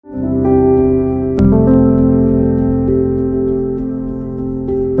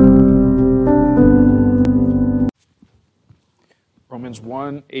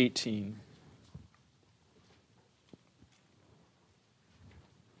Romans 1:18.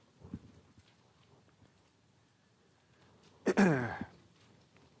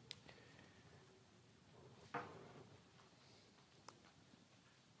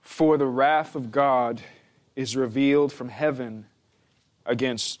 For the wrath of God is revealed from heaven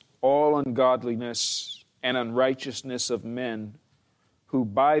against all ungodliness and unrighteousness of men who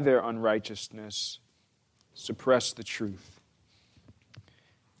by their unrighteousness suppress the truth.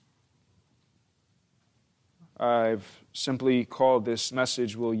 I've simply called this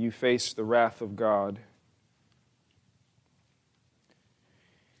message, Will You Face the Wrath of God?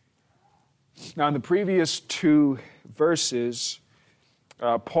 Now, in the previous two verses,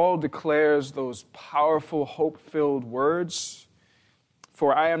 Paul declares those powerful, hope-filled words,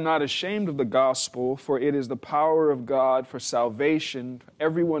 "For I am not ashamed of the gospel, for it is the power of God for salvation for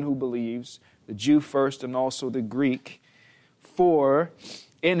everyone who believes, the Jew first and also the Greek. For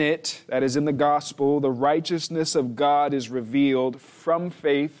in it," that is in the gospel, "the righteousness of God is revealed from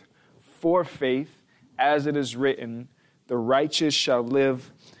faith for faith, as it is written, the righteous shall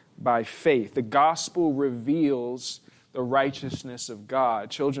live by faith." The gospel reveals the righteousness of God.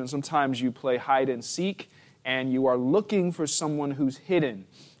 Children, sometimes you play hide and seek and you are looking for someone who's hidden,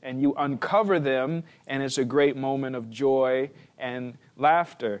 and you uncover them, and it's a great moment of joy and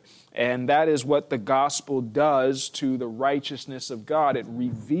laughter. And that is what the gospel does to the righteousness of God. It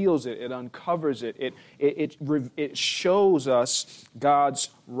reveals it, it uncovers it, it shows us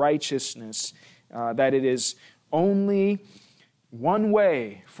God's righteousness, that it is only one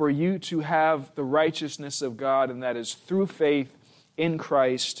way for you to have the righteousness of God, and that is through faith in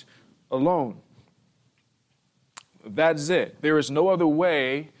Christ alone. That's it. There is no other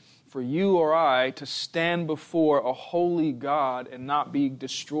way for you or I to stand before a holy God and not be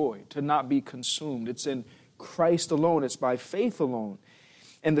destroyed, to not be consumed. It's in Christ alone. It's by faith alone.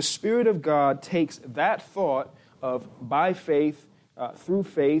 And the Spirit of God takes that thought of by faith, through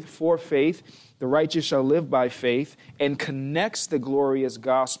faith, for faith, the righteous shall live by faith, and connects the glorious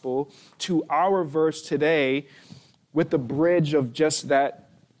gospel to our verse today with the bridge of just that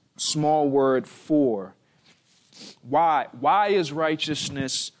small word for. Why? Why is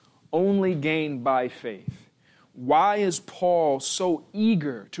righteousness only gained by faith? Why is Paul so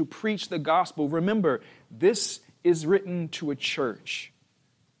eager to preach the gospel? Remember, this is written to a church.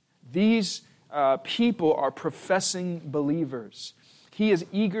 These people are professing believers. He is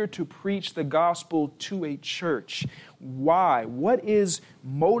eager to preach the gospel to a church. Why? What is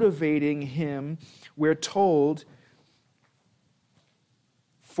motivating him? We're told,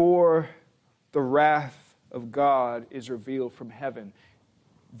 for the wrath of God is revealed from heaven.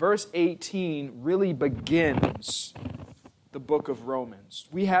 Verse 18 really begins the book of Romans.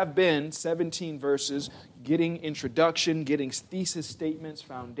 We have been 17 verses getting introduction, getting thesis statements,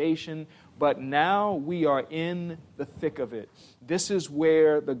 foundation, but now we are in the thick of it. This is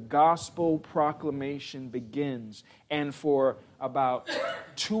where the gospel proclamation begins. And for about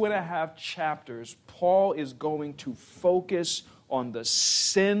 2.5 chapters, Paul is going to focus on the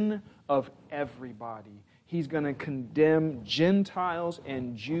sin of everybody. He's going to condemn Gentiles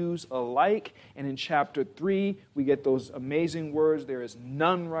and Jews alike. And in chapter 3, we get those amazing words, there is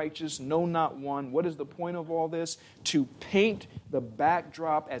none righteous, no, not one. What is the point of all this? To paint the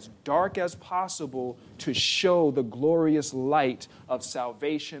backdrop as dark as possible to show the glorious light of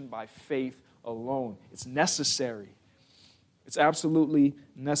salvation by faith alone. It's necessary. It's absolutely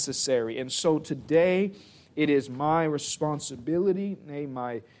necessary. And so today, it is my responsibility, nay,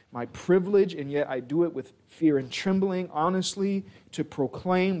 my privilege, and yet I do it with fear and trembling, honestly, to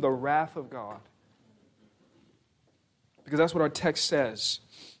proclaim the wrath of God. Because that's what our text says.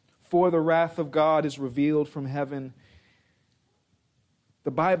 For the wrath of God is revealed from heaven.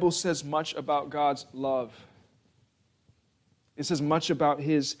 The Bible says much about God's love. It says much about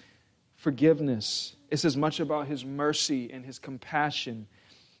His forgiveness. It says much about His mercy and His compassion.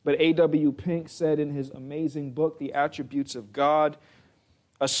 But A.W. Pink said in his amazing book, The Attributes of God,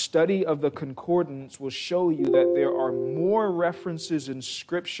 a study of the concordance will show you that there are more references in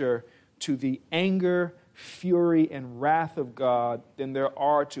Scripture to the anger, fury, and wrath of God than there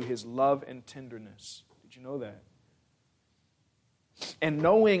are to His love and tenderness. Did you know that? And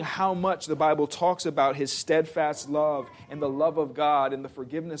knowing how much the Bible talks about His steadfast love and the love of God and the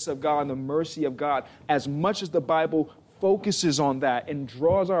forgiveness of God and the mercy of God, as much as the Bible focuses on that and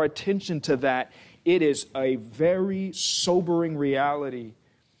draws our attention to that, it is a very sobering reality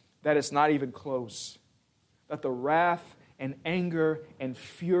that it's not even close. That the wrath and anger and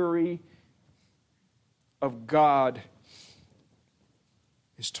fury of God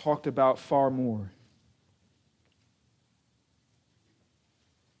is talked about far more.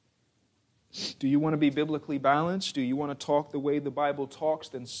 Do you want to be biblically balanced? Do you want to talk the way the Bible talks?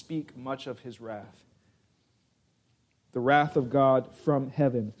 Then speak much of his wrath. The wrath of God from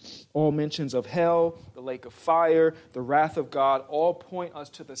heaven. All mentions of hell, the lake of fire, the wrath of God, all point us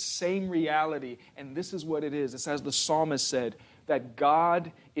to the same reality. And this is what it is. It's as the psalmist said, that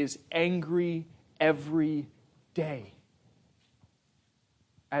God is angry every day.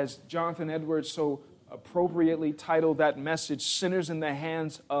 As Jonathan Edwards so appropriately titled that message, Sinners in the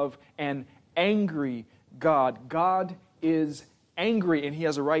Hands of an Angry God. God is angry, and he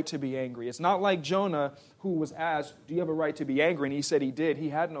has a right to be angry. It's not like Jonah, who was asked, do you have a right to be angry? And he said he did. He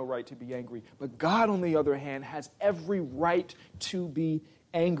had no right to be angry. But God, on the other hand, has every right to be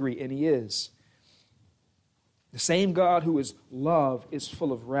angry, and he is. The same God who is love is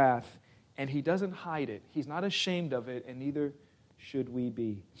full of wrath, and he doesn't hide it. He's not ashamed of it, and neither should we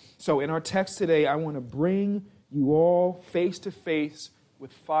be. So in our text today, I want to bring you all face to face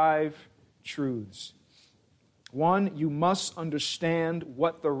with 5 truths. 1, you must understand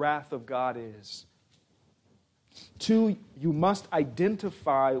what the wrath of God is. 2, you must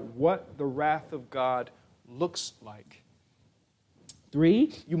identify what the wrath of God looks like.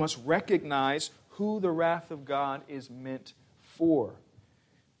 3, you must recognize who the wrath of God is meant for.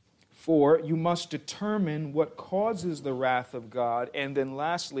 4, you must determine what causes the wrath of God. And then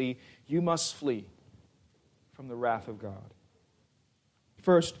lastly, you must flee from the wrath of God.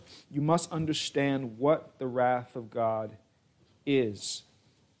 First, you must understand what the wrath of God is.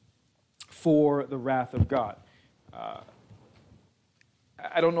 For the wrath of God. I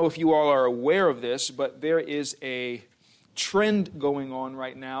don't know if you all are aware of this, but there is a trend going on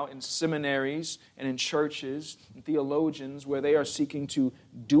right now in seminaries and in churches and theologians where they are seeking to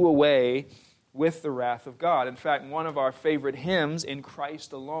do away with the wrath of God. In fact, one of our favorite hymns, In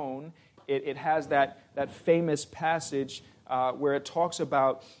Christ Alone, it has that famous passage where it talks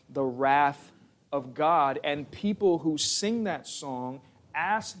about the wrath of God, and people who sing that song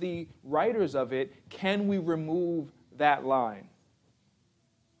ask the writers of it, can we remove that line?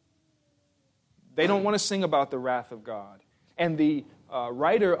 They don't want to sing about the wrath of God. And the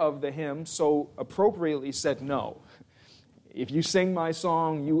writer of the hymn so appropriately said, no. If you sing my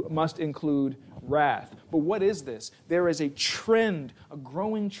song, you must include wrath. But what is this? There is a trend, a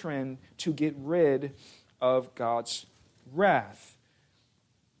growing trend, to get rid of God's wrath.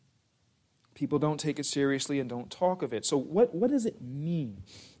 People don't take it seriously and don't talk of it. So what does it mean,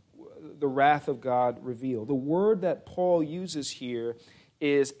 the wrath of God revealed? The word that Paul uses here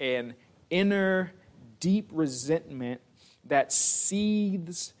is an inner, deep resentment that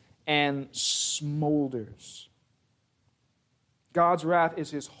seethes and smolders. God's wrath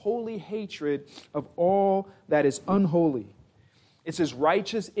is his holy hatred of all that is unholy. It's his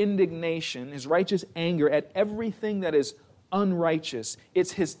righteous indignation, his righteous anger at everything that is unrighteous.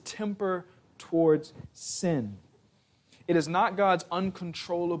 It's his temper towards sin. It is not God's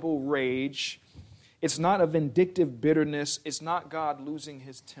uncontrollable rage. It's not a vindictive bitterness. It's not God losing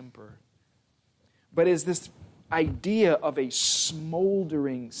his temper. But it is this idea of a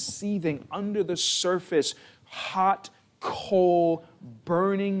smoldering, seething, under the surface, hot coal,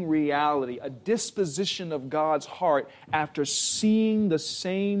 burning reality, a disposition of God's heart after seeing the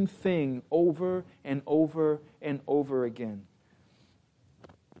same thing over and over and over again.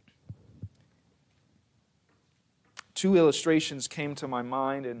 2 illustrations came to my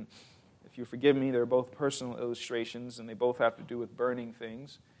mind, and if you forgive me, they're both personal illustrations, and they both have to do with burning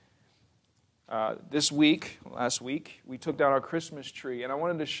things. Last week, we took down our Christmas tree, and I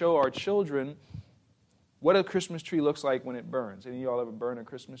wanted to show our children what a Christmas tree looks like when it burns. Any of y'all ever burn a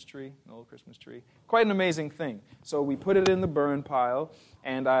Christmas tree, an old Christmas tree? Quite an amazing thing. So we put it in the burn pile,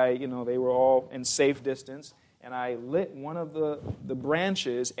 and they were all in safe distance, and I lit one of the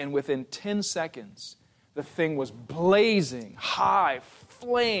branches, and within 10 seconds, the thing was blazing, high,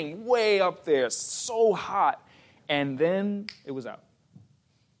 flame, way up there, so hot, and then it was out.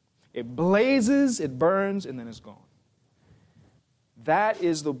 It blazes, it burns, and then it's gone. That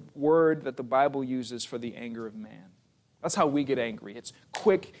is the word that the Bible uses for the anger of man. That's how we get angry. It's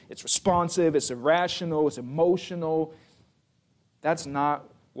quick, it's responsive, it's irrational, it's emotional. That's not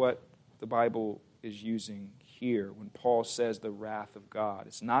what the Bible is using here when Paul says the wrath of God.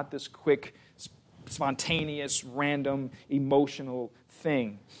 It's not this quick, spontaneous, random, emotional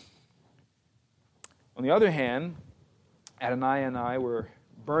thing. On the other hand, Adonai and I were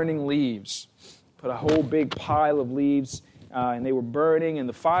burning leaves. Put a whole big pile of leaves, and they were burning, and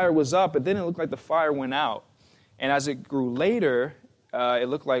the fire was up, but then it looked like the fire went out. And as it grew later, it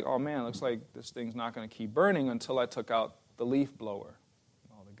looked like, oh man, it looks like this thing's not going to keep burning until I took out the leaf blower.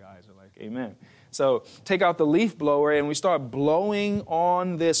 All the guys are like, amen. So take out the leaf blower and we start blowing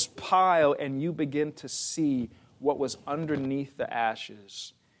on this pile and you begin to see what was underneath the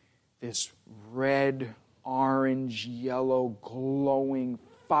ashes. This red, orange, yellow, glowing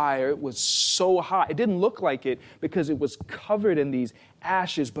fire. It was so hot. It didn't look like it because it was covered in these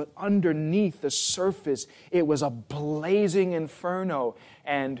ashes, but underneath the surface, it was a blazing inferno.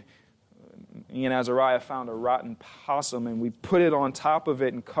 And me and Azariah found a rotten possum, and we put it on top of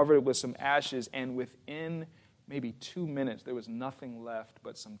it and covered it with some ashes, and within maybe 2 minutes, there was nothing left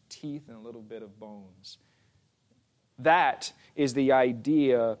but some teeth and a little bit of bones. That is the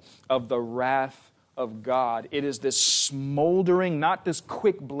idea of the wrath of God. It is this smoldering, not this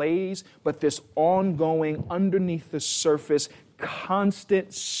quick blaze, but this ongoing, underneath the surface,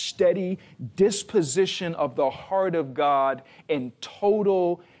 constant, steady disposition of the heart of God in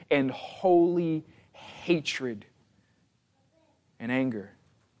total and holy hatred and anger.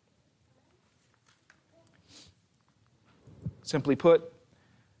 Simply put,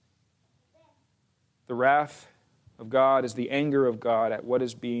 the wrath of God is the anger of God at what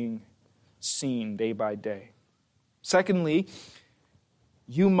is being seen day by day. Secondly,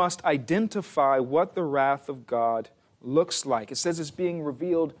 you must identify what the wrath of God looks like. It says it's being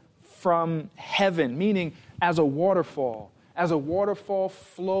revealed from heaven, meaning as a waterfall. As a waterfall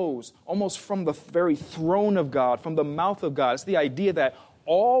flows almost from the very throne of God, from the mouth of God. It's the idea that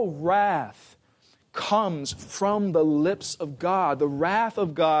all wrath comes from the lips of God. The wrath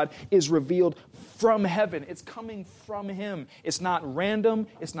of God is revealed from heaven. It's coming from Him. It's not random.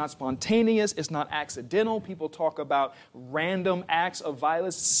 It's not spontaneous. It's not accidental. People talk about random acts of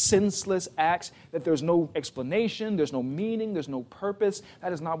violence, senseless acts, that there's no explanation, there's no meaning, there's no purpose.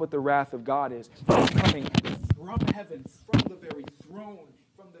 That is not what the wrath of God is. It's coming from heaven, from the very throne,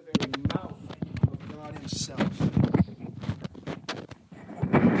 from the very mouth of God Himself.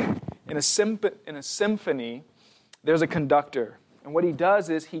 In a symphony, there's a conductor. And what he does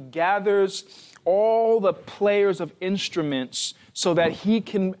is he gathers all the players of instruments so that he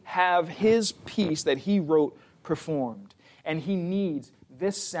can have his piece that he wrote performed. And he needs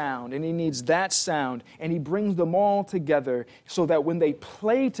this sound and he needs that sound. And he brings them all together so that when they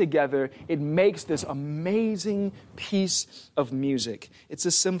play together, it makes this amazing piece of music. It's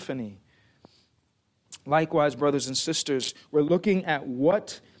a symphony. Likewise, brothers and sisters, we're looking at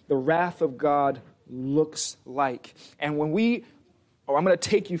what the wrath of God looks like. And I'm going to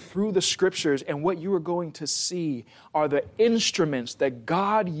take you through the scriptures, and what you are going to see are the instruments that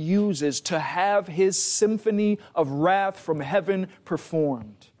God uses to have His symphony of wrath from heaven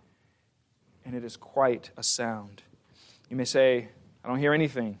performed. And it is quite a sound. You may say, I don't hear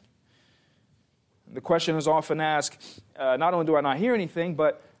anything. The question is often asked, not only do I not hear anything,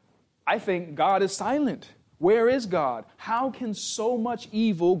 but I think God is silent. Where is God? How can so much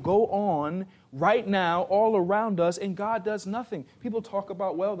evil go on right now all around us and God does nothing? People talk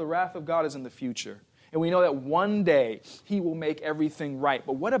about, well, the wrath of God is in the future. And we know that one day He will make everything right.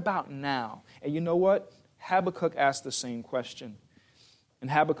 But what about now? And you know what? Habakkuk asked the same question. In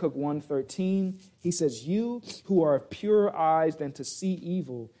Habakkuk 1:13, he says, you who are of purer eyes than to see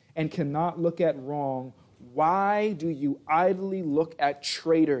evil and cannot look at wrong, why do you idly look at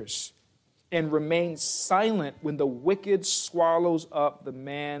traitors and remain silent when the wicked swallows up the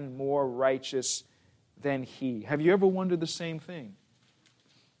man more righteous than he? Have you ever wondered the same thing?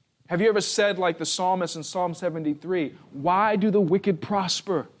 Have you ever said, like the psalmist in Psalm 73, why do the wicked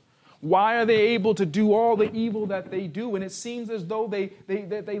prosper? Why are they able to do all the evil that they do? And it seems as though they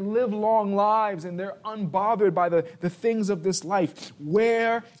live long lives and they're unbothered by the things of this life.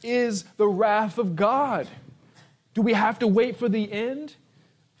 Where is the wrath of God? Do we have to wait for the end?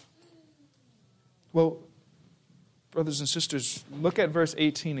 Well, brothers and sisters, look at verse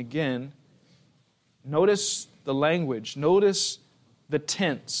 18 again. Notice the language. Notice the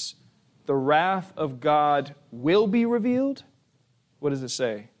tense. The wrath of God will be revealed. What does it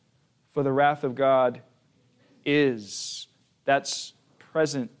say? For the wrath of God is. That's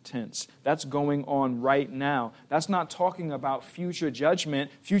present tense. That's going on right now. That's not talking about future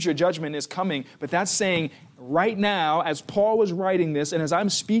judgment. Future judgment is coming, but that's saying right now, as Paul was writing this, and as I'm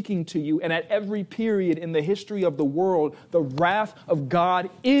speaking to you, and at every period in the history of the world, the wrath of God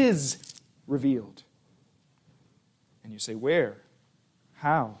is revealed. And you say, where?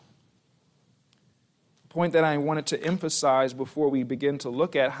 How? The point that I wanted to emphasize before we begin to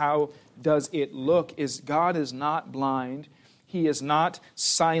look at how does it look is God is not blind. He is not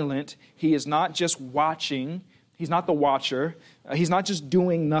silent. He is not just watching. He's not the watcher. He's not just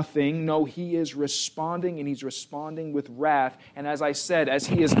doing nothing. No, he is responding, and he's responding with wrath. And as I said, as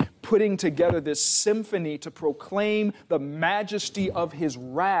he is putting together this symphony to proclaim the majesty of his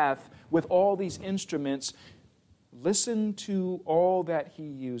wrath with all these instruments, listen to all that he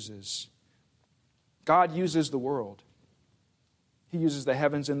uses. God uses the world. He uses the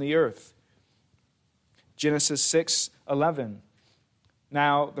heavens and the earth. Genesis 6:11.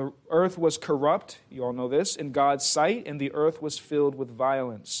 Now the earth was corrupt, you all know this, in God's sight, and the earth was filled with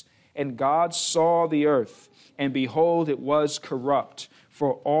violence. And God saw the earth, and behold, it was corrupt,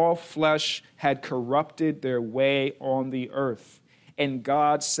 for all flesh had corrupted their way on the earth. And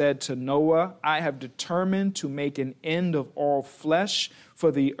God said to Noah, I have determined to make an end of all flesh, for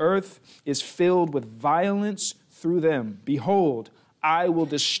the earth is filled with violence through them. Behold, I will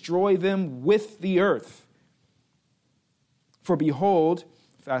destroy them with the earth. For behold,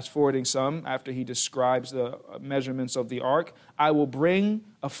 fast forwarding some, after he describes the measurements of the ark, I will bring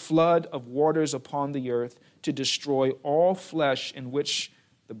a flood of waters upon the earth to destroy all flesh in which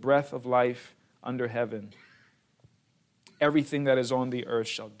the breath of life under heaven. Everything that is on the earth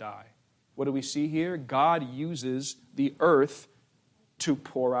shall die. What do we see here? God uses the earth to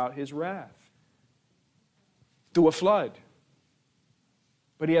pour out his wrath through a flood.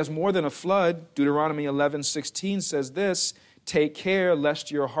 But he has more than a flood. Deuteronomy 11:16 says this, take care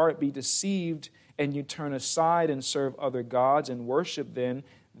lest your heart be deceived and you turn aside and serve other gods and worship them.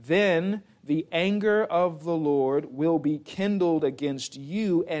 Then the anger of the Lord will be kindled against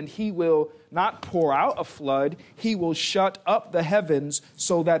you, and he will not pour out a flood. He will shut up the heavens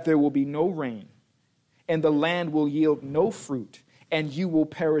so that there will be no rain, and the land will yield no fruit, and you will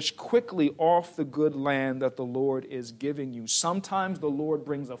perish quickly off the good land that the Lord is giving you. Sometimes the Lord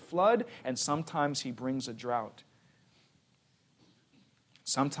brings a flood, and sometimes he brings a drought.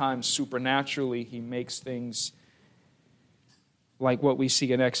 Sometimes supernaturally he makes things like what we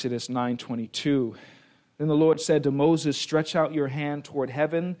see in Exodus 9:22. Then the Lord said to Moses, stretch out your hand toward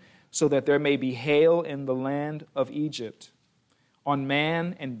heaven so that there may be hail in the land of Egypt, on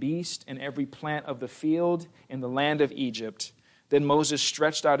man and beast and every plant of the field in the land of Egypt. Then Moses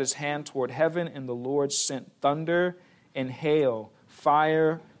stretched out his hand toward heaven, and the Lord sent thunder and hail.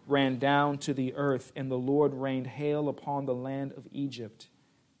 Fire ran down to the earth, and the Lord rained hail upon the land of Egypt.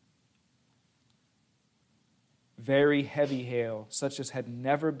 Very heavy hail, such as had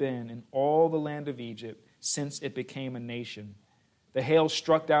never been in all the land of Egypt since it became a nation. The hail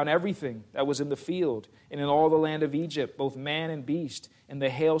struck down everything that was in the field and in all the land of Egypt, both man and beast. And the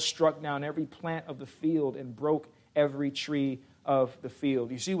hail struck down every plant of the field and broke every tree of the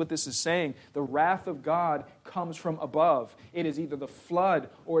field. You see what this is saying? The wrath of God comes from above. It is either the flood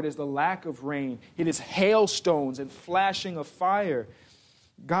or it is the lack of rain. It is hailstones and flashing of fire.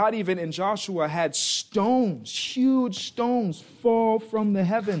 God, even in Joshua, had stones, huge stones, fall from the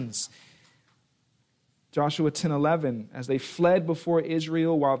heavens. Joshua 10:11, as they fled before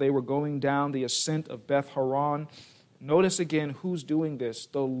Israel while they were going down the ascent of Beth Horon. Notice again who's doing this.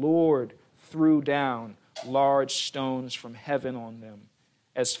 The Lord threw down large stones from heaven on them,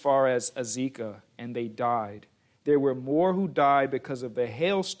 as far as Azekah, and they died. There were more who died because of the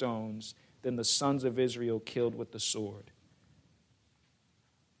hailstones than the sons of Israel killed with the sword.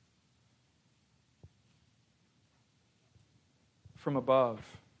 From above,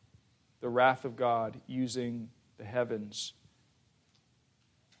 the wrath of God using the heavens.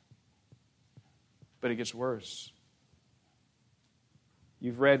 But it gets worse.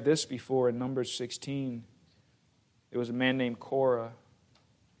 You've read this before in Numbers 16. There was a man named Korah,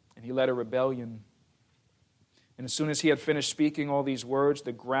 and he led a rebellion. And as soon as he had finished speaking all these words,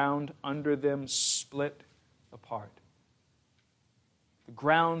 the ground under them split apart. The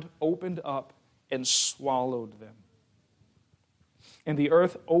ground opened up and swallowed them. And the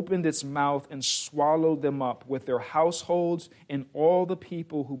earth opened its mouth and swallowed them up with their households and all the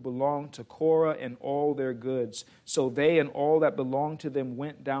people who belonged to Korah and all their goods. So they and all that belonged to them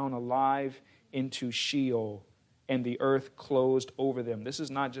went down alive into Sheol, and the earth closed over them. This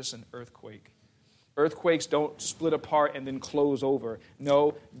is not just an earthquake. Earthquakes don't split apart and then close over.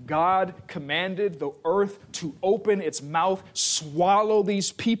 No, God commanded the earth to open its mouth, swallow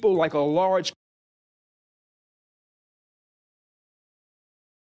these people like a large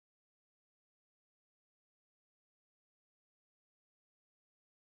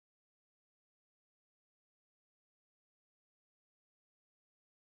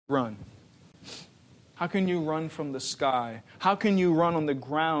run. How can you run from the sky? How can you run on the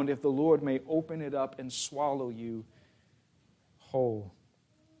ground if the Lord may open it up and swallow you whole?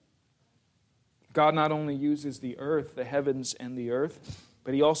 God not only uses the earth, the heavens and the earth,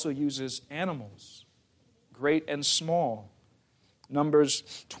 but he also uses animals, great and small.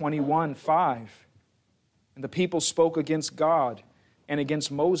 Numbers 21:5. And the people spoke against God and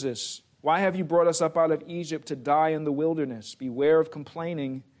against Moses. Why have you brought us up out of Egypt to die in the wilderness? Beware of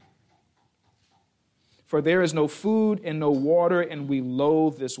complaining. For there is no food and no water, and we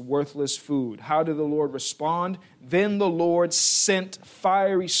loathe this worthless food. How did the Lord respond? Then the Lord sent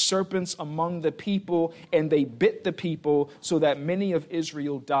fiery serpents among the people, and they bit the people, so that many of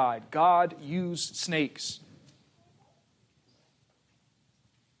Israel died. God used snakes.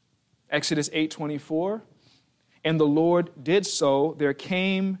 Exodus 8:24. And the Lord did so. There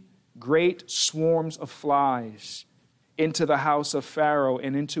came great swarms of flies into the house of Pharaoh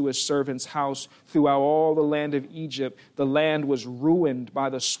and into his servant's house throughout all the land of Egypt. The land was ruined by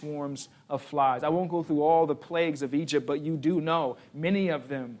the swarms of flies. I won't go through all the plagues of Egypt, but you do know many of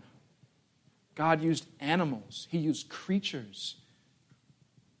them, God used animals. He used creatures.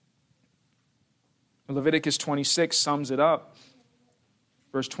 Leviticus 26 sums it up.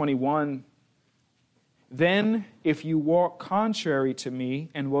 Verse 21, then if you walk contrary to me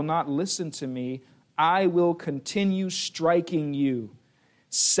and will not listen to me, I will continue striking you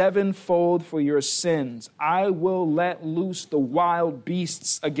sevenfold for your sins. I will let loose the wild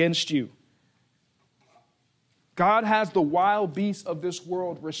beasts against you. God has the wild beasts of this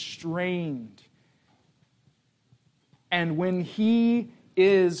world restrained. And when he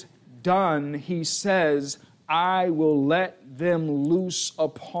is done, he says, I will let them loose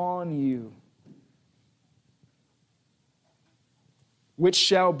upon you, which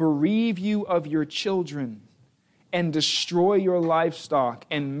shall bereave you of your children and destroy your livestock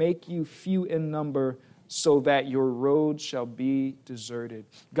and make you few in number, so that your road shall be deserted.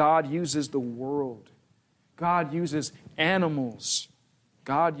 God uses the world. God uses animals.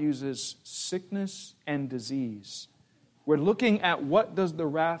 God uses sickness and disease. We're looking at what does the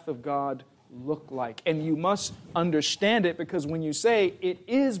wrath of God look like. And you must understand it, because when you say it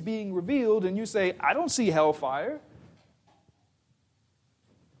is being revealed and you say, I don't see hellfire.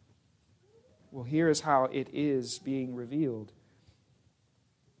 Well, here is how it is being revealed.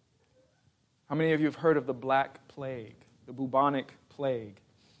 How many of you have heard of the Black Plague, the bubonic plague?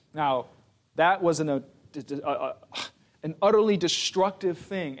 Now, that was an utterly destructive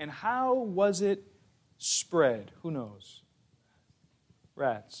thing. And how was it spread? Who knows?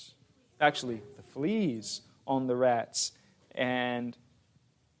 Rats. Actually, the fleas on the rats. And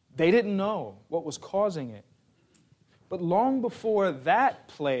they didn't know what was causing it. But long before that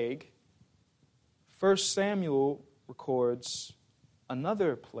plague, 1 Samuel records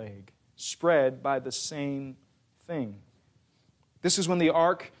another plague spread by the same thing. This is when the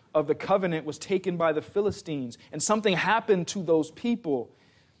Ark of the Covenant was taken by the Philistines, and something happened to those people.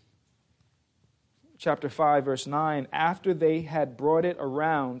 Chapter 5, verse 9, after they had brought it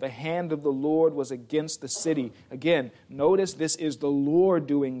around, the hand of the Lord was against the city. Again, notice this is the Lord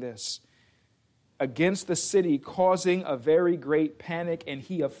doing this. Against the city, causing a very great panic, and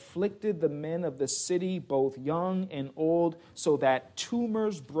he afflicted the men of the city, both young and old, so that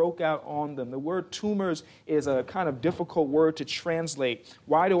tumors broke out on them. The word tumors is a kind of difficult word to translate.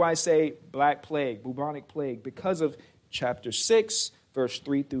 Why do I say black plague, bubonic plague? Because of chapter 6, verse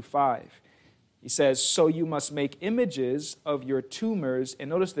 3 through 5. He says, so you must make images of your tumors, and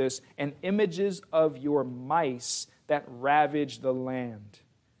notice this, and images of your mice that ravage the land.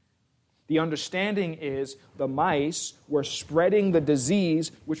 The understanding is the mice were spreading the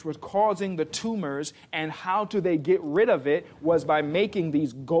disease which was causing the tumors, and how do they get rid of it was by making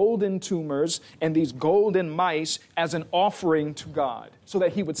these golden tumors and these golden mice as an offering to God, so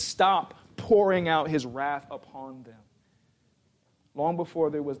that he would stop pouring out his wrath upon them. Long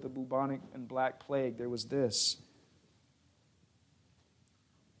before there was the bubonic and black plague, there was this.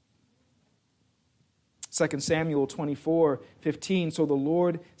 2 Samuel 24:15, so the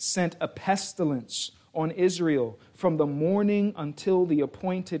Lord sent a pestilence on Israel from the morning until the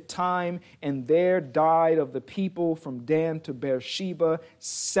appointed time, and there died of the people from Dan to Beersheba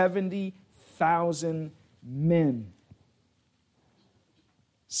 70,000 men.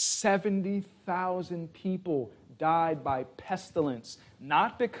 70,000 people died by pestilence,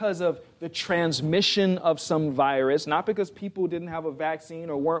 not because of the transmission of some virus, not because people didn't have a vaccine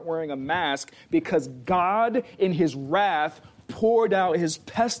or weren't wearing a mask, because God in his wrath poured out his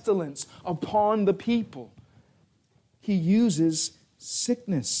pestilence upon the people. He uses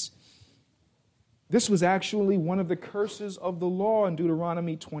sickness. This was actually one of the curses of the law in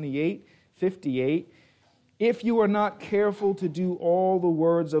Deuteronomy 28:58. If you are not careful to do all the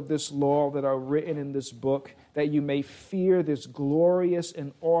words of this law that are written in this book, that you may fear this glorious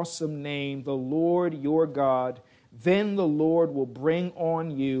and awesome name, the Lord your God, then the Lord will bring on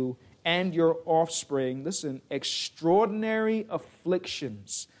you and your offspring, listen, extraordinary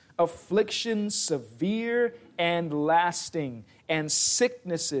afflictions, afflictions severe and lasting, and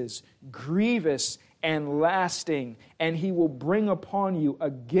sicknesses grievous and lasting, and he will bring upon you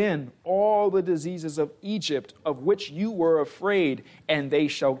again all the diseases of Egypt, of which you were afraid, and they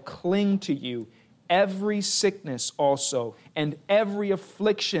shall cling to you. Every sickness also, and every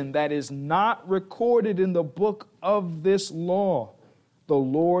affliction that is not recorded in the book of this law, the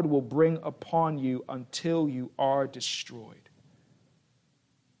Lord will bring upon you until you are destroyed.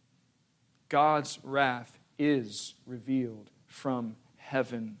 God's wrath is revealed from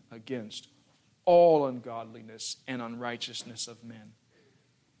heaven against all ungodliness and unrighteousness of men.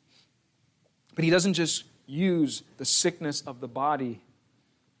 But he doesn't just use the sickness of the body.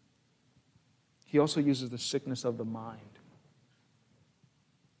 He also uses the sickness of the mind.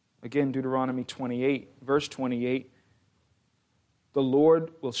 Again, Deuteronomy 28, verse 28, the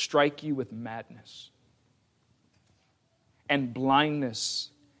Lord will strike you with madness and blindness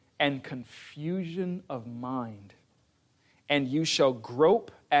and confusion of mind, and you shall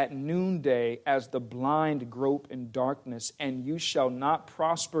grope at noonday as the blind grope in darkness, and you shall not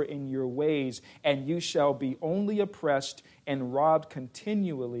prosper in your ways, and you shall be only oppressed and robbed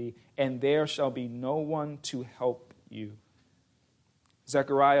continually, and there shall be no one to help you.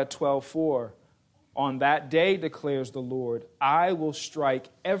 Zechariah 12:4, on that day, declares the Lord, I will strike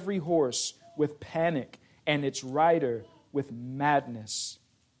every horse with panic and its rider with madness.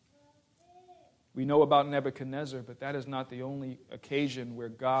 We know about Nebuchadnezzar, but that is not the only occasion where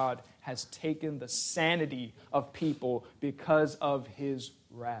God has taken the sanity of people because of his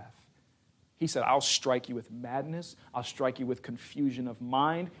wrath. He said, I'll strike you with madness. I'll strike you with confusion of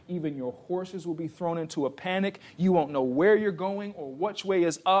mind. Even your horses will be thrown into a panic. You won't know where you're going or which way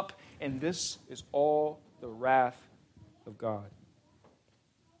is up. And this is all the wrath of God.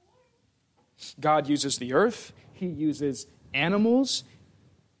 God uses the earth. He uses animals.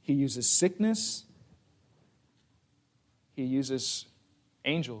 He uses sickness. He uses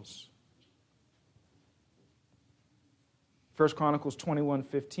angels. 1 Chronicles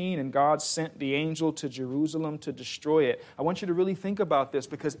 21:15, and God sent the angel to Jerusalem to destroy it. I want you to really think about this,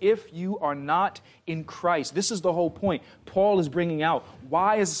 because if you are not in Christ, this is the whole point Paul is bringing out.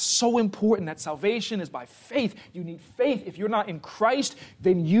 Why is it so important that salvation is by faith? You need faith. If you're not in Christ,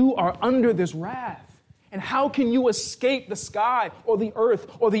 then you are under this wrath. And how can you escape the sky or the earth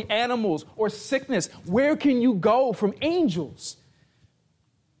or the animals or sickness? Where can you go from angels?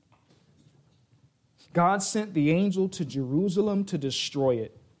 God sent the angel to Jerusalem to destroy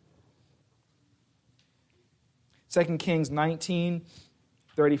it. 2 Kings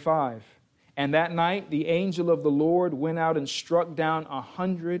 19:35. And that night the angel of the Lord went out and struck down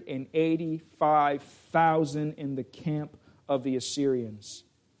 185,000 in the camp of the Assyrians.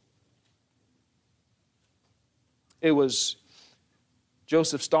 It was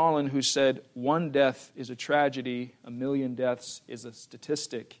Joseph Stalin who said, one death is a tragedy, 1,000,000 deaths is a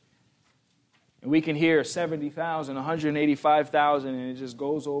statistic. And we can hear 70,000, 185,000, and it just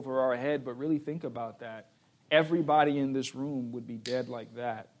goes over our head. But really think about that. Everybody in this room would be dead like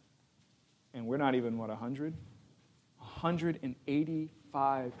that. And we're not even, 100?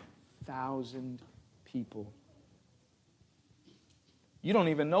 185,000 people. You don't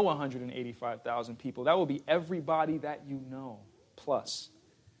even know 185,000 people. That will be everybody that you know, plus.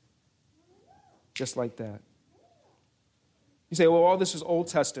 Just like that. You say, well, all this is Old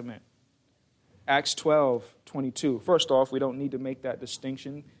Testament. Acts 12:22. First off, we don't need to make that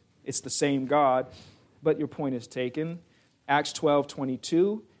distinction. It's the same God, but your point is taken. Acts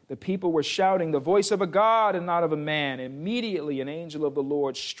 12:22. The people were shouting, the voice of a God and not of a man. Immediately an angel of the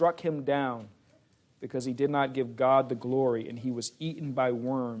Lord struck him down because he did not give God the glory, and he was eaten by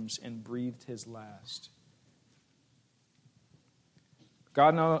worms and breathed his last.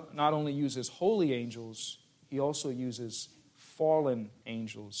 God not only uses holy angels, he also uses fallen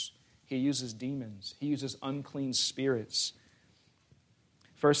angels. He uses demons. He uses unclean spirits.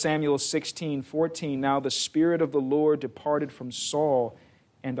 1 Samuel 16:14, now the Spirit of the Lord departed from Saul,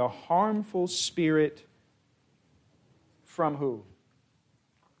 and a harmful spirit from who?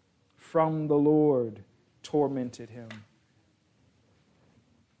 From the Lord tormented him.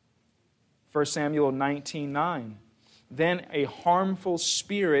 1 Samuel 19:9, then a harmful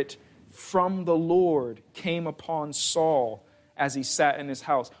spirit from the Lord came upon Saul as he sat in his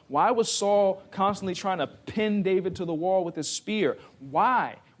house. Why was Saul constantly trying to pin David to the wall with his spear?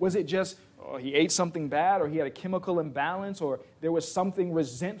 Why? Was it just he ate something bad, or he had a chemical imbalance, or there was something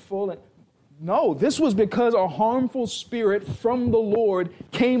resentful? No, this was because a harmful spirit from the Lord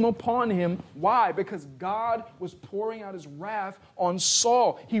came upon him. Why? Because God was pouring out his wrath on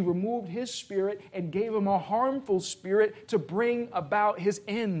Saul. He removed his spirit and gave him a harmful spirit to bring about his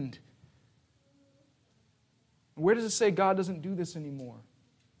end. Where does it say God doesn't do this anymore?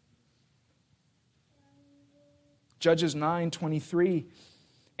 Judges 9:23.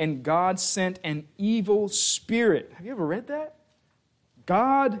 And God sent an evil spirit. Have you ever read that?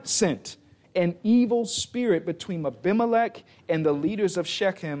 God sent an evil spirit between Abimelech and the leaders of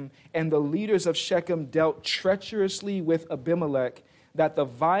Shechem, and the leaders of Shechem dealt treacherously with Abimelech, that the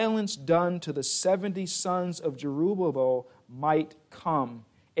violence done to the 70 sons of Jerubbaal might come,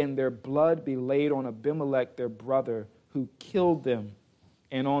 and their blood be laid on Abimelech their brother, who killed them,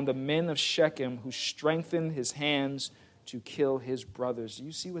 and on the men of Shechem, who strengthened his hands to kill his brothers. Do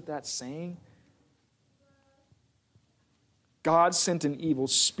you see what that's saying? God sent an evil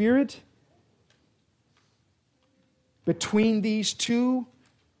spirit between these two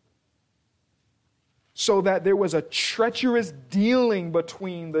so that there was a treacherous dealing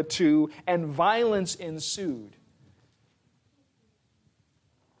between the two and violence ensued.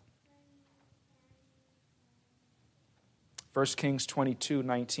 First Kings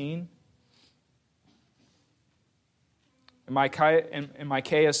 22:19. And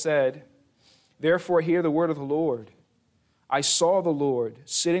Micaiah said, therefore hear the word of the Lord. I saw the Lord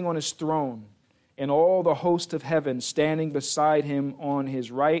sitting on his throne, and all the host of heaven standing beside him on his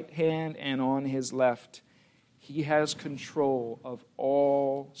right hand and on his left. He has control of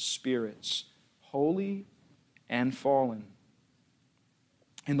all spirits, holy and fallen.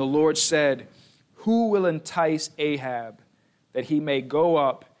 And the Lord said, who will entice Ahab that he may go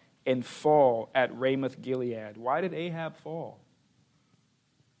up and fall at Ramoth Gilead? Why did Ahab fall?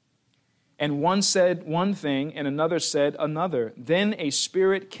 And one said one thing, and another said another. Then a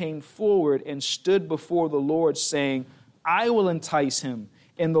spirit came forward and stood before the Lord, saying, I will entice him.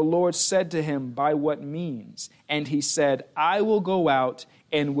 And the Lord said to him, by what means? And he said, I will go out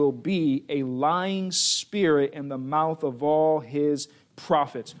and will be a lying spirit in the mouth of all his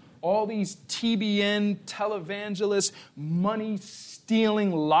prophets. All these TBN televangelists,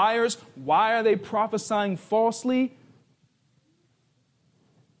 money-stealing liars, why are they prophesying falsely?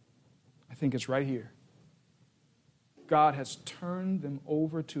 I think it's right here. God has turned them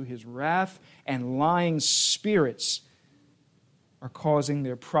over to his wrath, and lying spirits are causing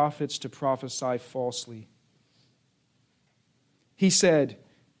their prophets to prophesy falsely. He said,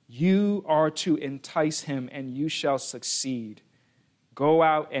 you are to entice him, and you shall succeed. Go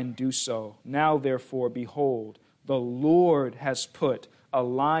out and do so. Now, therefore, behold, the Lord has put a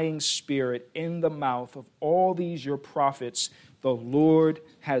lying spirit in the mouth of all these your prophets. The Lord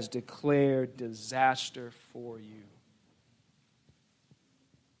has declared disaster for you.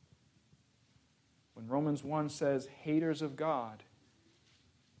 When Romans 1 says, haters of God,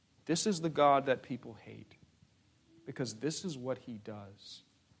 this is the God that people hate, because this is what he does.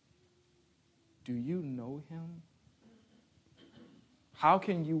 Do you know him? How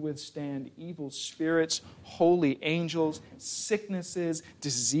can you withstand evil spirits, holy angels, sicknesses,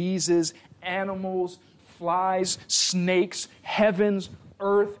 diseases, animals, flies, snakes, heavens,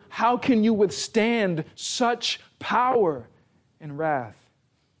 earth? How can you withstand such power and wrath?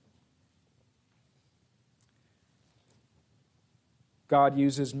 God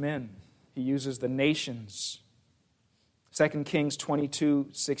uses men. He uses the nations. 2 Kings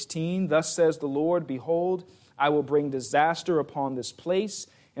 22:16, thus says the Lord, behold, I will bring disaster upon this place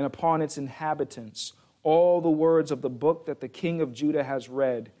and upon its inhabitants, all the words of the book that the king of Judah has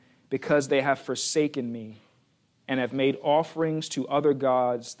read, because they have forsaken me and have made offerings to other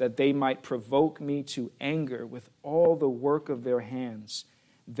gods, that they might provoke me to anger with all the work of their hands.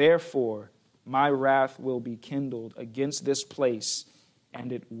 Therefore, my wrath will be kindled against this place,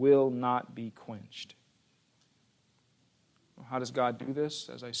 and it will not be quenched. How does God do this?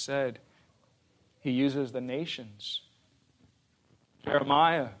 As I said, he uses the nations.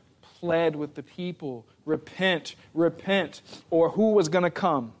 Jeremiah pled with the people, repent, repent. Or who was going to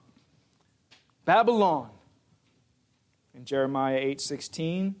come? Babylon. In Jeremiah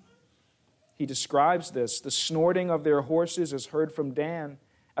 8:16, he describes this. The snorting of their horses is heard from Dan.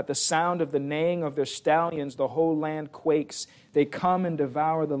 At the sound of the neighing of their stallions, the whole land quakes. They come and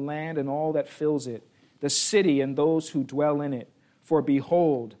devour the land and all that fills it, the city and those who dwell in it. For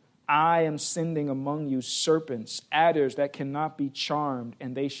behold, I am sending among you serpents, adders that cannot be charmed,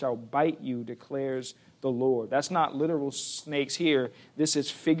 and they shall bite you, declares the Lord. That's not literal snakes here. This is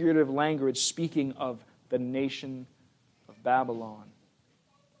figurative language speaking of the nation of Babylon.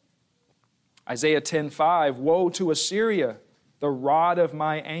 Isaiah 10:5, woe to Assyria, the rod of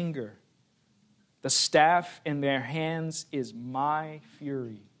my anger. The staff in their hands is my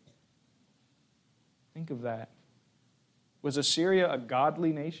fury. Think of that. Was Assyria a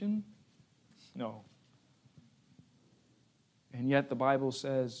godly nation? No. And yet the Bible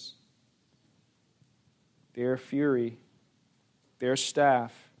says their fury, their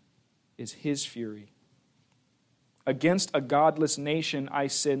staff, is his fury. Against a godless nation I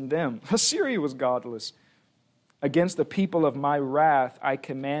send them. Assyria was godless. Against the people of my wrath I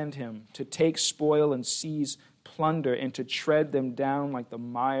command him to take spoil and seize plunder and to tread them down like the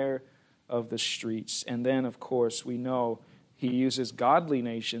mire of the streets. And then, of course, we know he uses godly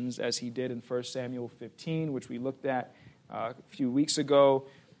nations as he did in 1 Samuel 15, which we looked at a few weeks ago.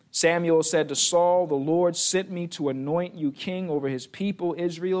 Samuel said to Saul, "The Lord sent me to anoint you king over his people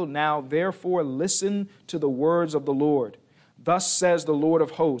Israel. Now, therefore, listen to the words of the Lord. Thus says the Lord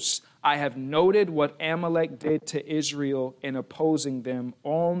of hosts, I have noted what Amalek did to Israel in opposing them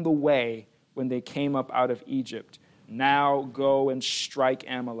on the way when they came up out of Egypt. Now go and strike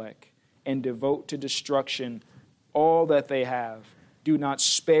Amalek and devote to destruction all that they have. Do not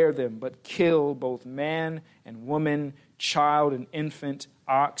spare them, but kill both man and woman, child and infant,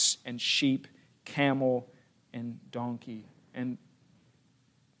 ox and sheep, camel and donkey." And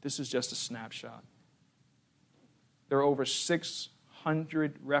this is just a snapshot. There are over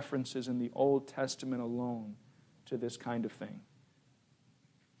 600 references in the Old Testament alone to this kind of thing.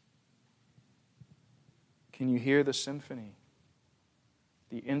 Can you hear the symphony?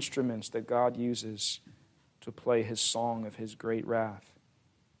 The instruments that God uses to play his song of his great wrath.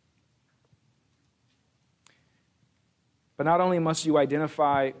 But not only must you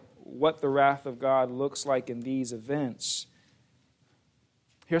identify what the wrath of God looks like in these events,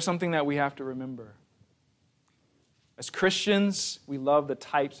 here's something that we have to remember. As Christians, we love the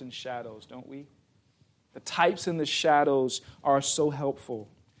types and shadows, don't we? The types and the shadows are so helpful.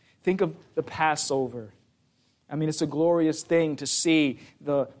 Think of the Passover. I mean, it's a glorious thing to see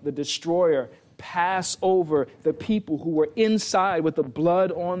the destroyer pass over the people who were inside with the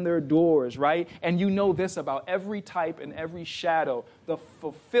blood on their doors, right? And you know this about every type and every shadow. The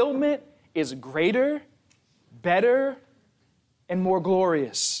fulfillment is greater, better, and more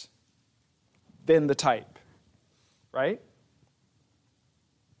glorious than the type, right?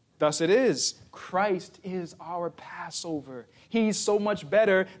 Thus it is. Christ is our Passover. He's so much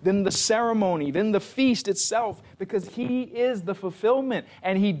better than the ceremony, than the feast itself, because he is the fulfillment,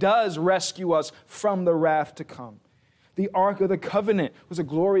 and he does rescue us from the wrath to come. The Ark of the Covenant was a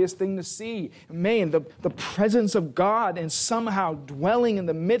glorious thing to see. Man, the presence of God and somehow dwelling in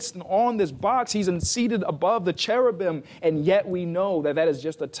the midst and on this box, he's seated above the cherubim, and yet we know that that is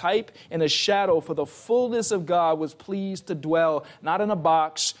just a type and a shadow, for the fullness of God was pleased to dwell, not in a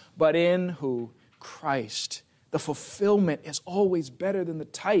box, but in who? Christ. The fulfillment is always better than the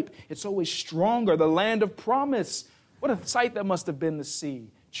type. It's always stronger. The land of promise. What a sight that must have been to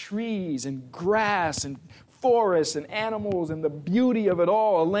see. Trees and grass and forests and animals and the beauty of it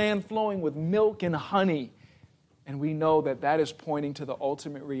all. A land flowing with milk and honey. And we know that that is pointing to the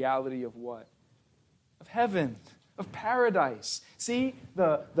ultimate reality of what? Of heaven, of paradise. See,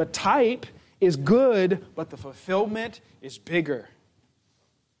 the type is good, but the fulfillment is bigger.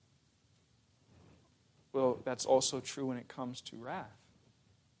 Well, that's also true when it comes to wrath.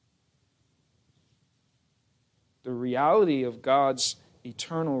 The reality of God's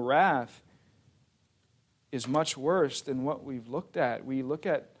eternal wrath is much worse than what we've looked at. We look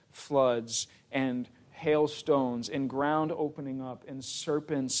at floods and hailstones and ground opening up and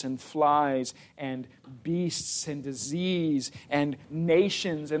serpents and flies and beasts and disease and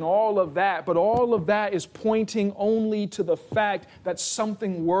nations and all of that. But all of that is pointing only to the fact that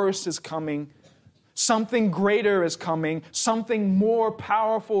something worse is coming. Something greater is coming, something more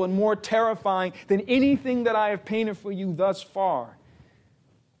powerful and more terrifying than anything that I have painted for you thus far.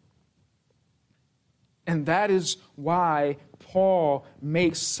 And that is why Paul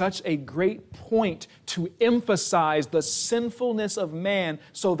makes such a great point to emphasize the sinfulness of man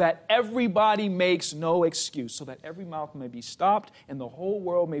so that everybody makes no excuse, so that every mouth may be stopped and the whole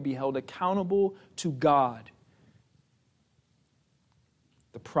world may be held accountable to God.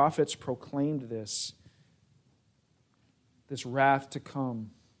 The prophets proclaimed this wrath to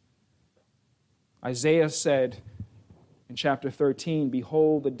come. Isaiah said in chapter 13,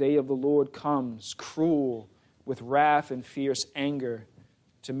 "Behold, the day of the Lord comes, cruel, with wrath and fierce anger,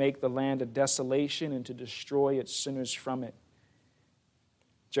 to make the land a desolation and to destroy its sinners from it."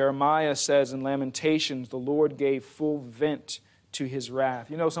 Jeremiah says in Lamentations, "The Lord gave full vent to his wrath."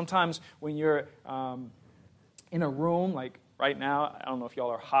 You know, sometimes when you're in a room, like right now. I don't know if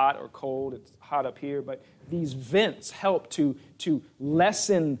y'all are hot or cold. It's hot up here, but these vents help to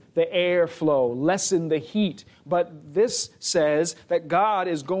lessen the airflow, lessen the heat. But this says that God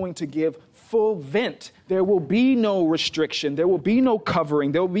is going to give full vent. There will be no restriction. There will be no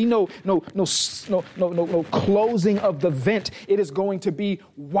covering. There will be no closing of the vent. It is going to be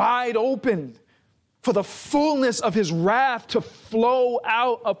wide open for the fullness of his wrath to flow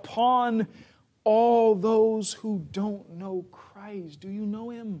out upon all those who don't know Christ. Do you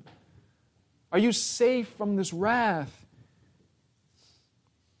know him? Are you safe from this wrath?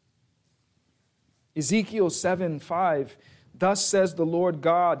 Ezekiel 7:5. Thus says the Lord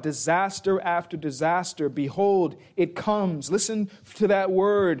God, disaster after disaster, behold, it comes. Listen to that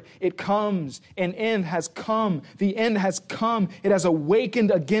word. It comes. An end has come. The end has come. It has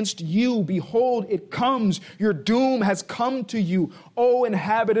awakened against you. Behold, it comes. Your doom has come to you. O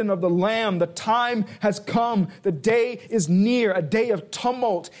inhabitant of the Lamb, the time has come. The day is near, a day of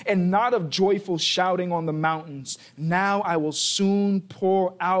tumult and not of joyful shouting on the mountains. Now I will soon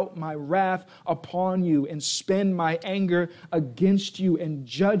pour out my wrath upon you and spend my anger against you and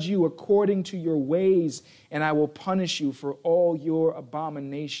judge you according to your ways, and I will punish you for all your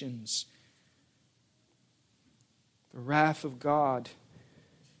abominations. The wrath of God.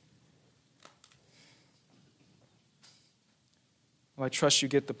 Well, I trust you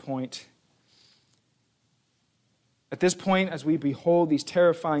get the point. At this point, as we behold these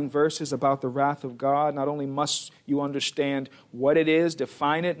terrifying verses about the wrath of God, not only must you understand what it is,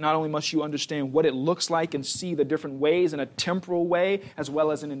 define it, not only must you understand what it looks like and see the different ways in a temporal way as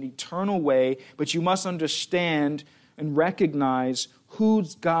well as in an eternal way, but you must understand and recognize who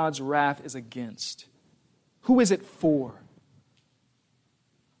God's wrath is against. Who is it for?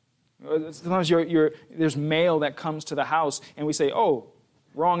 Sometimes there's mail that comes to the house and we say, oh,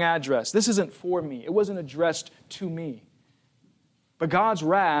 wrong address. This isn't for me. It wasn't addressed to me. But God's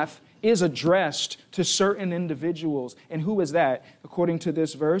wrath is addressed to certain individuals. And who is that? According to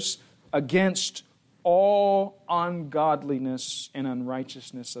this verse, against all ungodliness and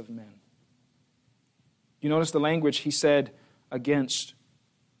unrighteousness of men. You notice the language? He said, against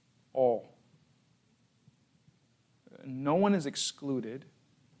all. No one is excluded.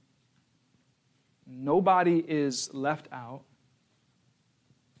 Nobody is left out.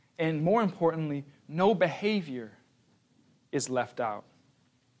 And more importantly, no behavior is left out.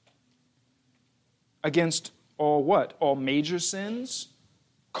 Against all what? All major sins?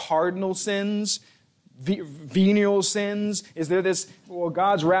 Cardinal sins? Venial sins? Is there this, well,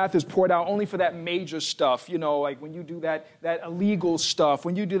 God's wrath is poured out only for that major stuff, like when you do that illegal stuff,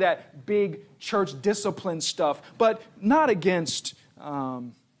 when you do that big church discipline stuff, but not against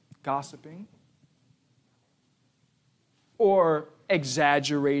gossiping or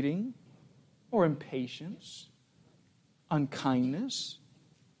exaggerating, or impatience, unkindness,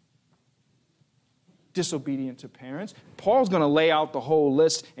 disobedient to parents. Paul's going to lay out the whole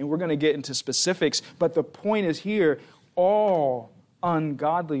list, and we're going to get into specifics, but the point is here, all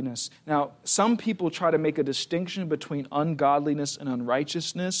ungodliness. Now, some people try to make a distinction between ungodliness and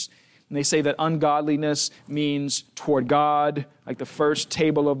unrighteousness, and they say that ungodliness means toward God, like the first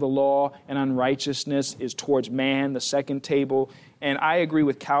table of the law, and unrighteousness is towards man, the second table. And I agree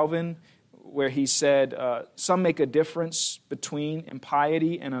with Calvin, where he said, some make a difference between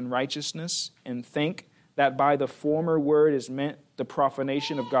impiety and unrighteousness and think that by the former word is meant the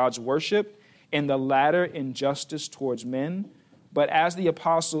profanation of God's worship and the latter injustice towards men. But as the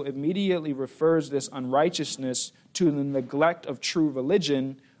apostle immediately refers this unrighteousness to the neglect of true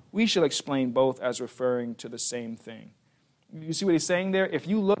religion, we shall explain both as referring to the same thing. You see what he's saying there? If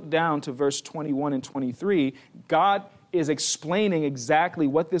you look down to verse 21 and 23, God is explaining exactly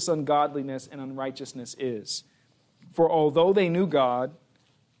what this ungodliness and unrighteousness is. For although they knew God,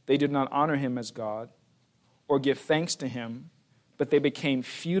 they did not honor him as God or give thanks to him, but they became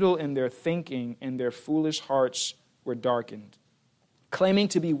futile in their thinking and their foolish hearts were darkened. Claiming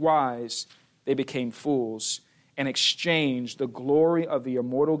to be wise, they became fools and exchanged the glory of the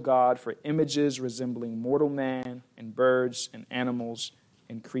immortal God for images resembling mortal man and birds and animals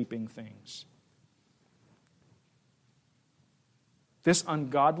and creeping things. This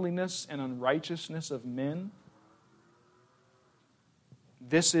ungodliness and unrighteousness of men,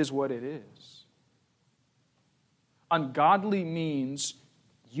 this is what it is. Ungodly means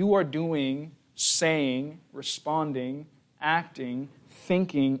you are doing, saying, responding, acting,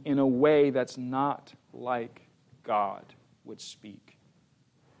 thinking in a way that's not like God would speak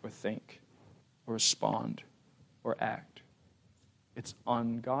or think or respond or act. It's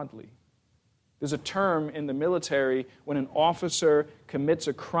ungodly. There's a term in the military when an officer commits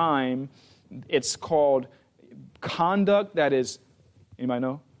a crime, it's called conduct that is, anybody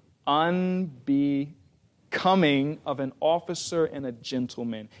know? Unbecoming of an officer and a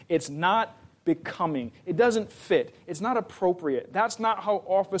gentleman. It's not becoming. It doesn't fit. It's not appropriate. That's not how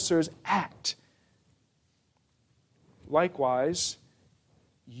officers act. Likewise,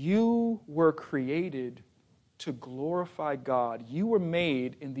 you were created to glorify God. You were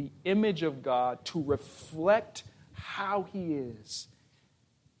made in the image of God to reflect how He is.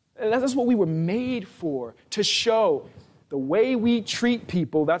 That's what we were made for, to show the way we treat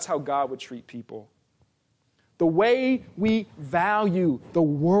people, that's how God would treat people. The way we value the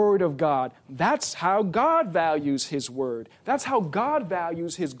Word of God, that's how God values His Word. That's how God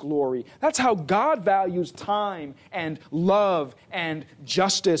values His glory. That's how God values time and love and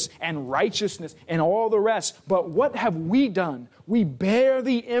justice and righteousness and all the rest. But what have we done? We bear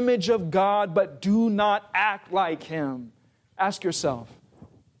the image of God but do not act like Him. Ask yourself,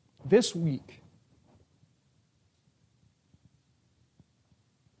 this week,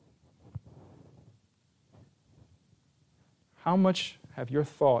 how much have your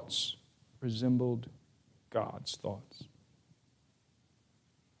thoughts resembled God's thoughts?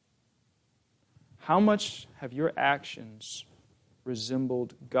 How much have your actions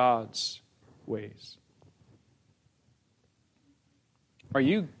resembled God's ways? Are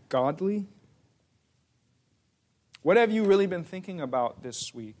you godly? What have you really been thinking about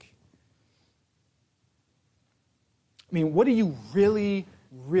this week? I mean, what are you really,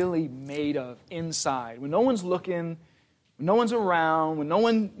 really made of inside? When no one's looking, when no one's around, when no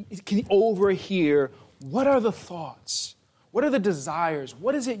one can overhear, what are the thoughts? What are the desires?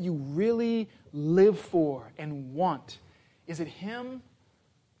 What is it you really live for and want? Is it Him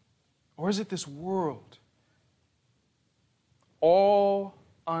or is it this world? All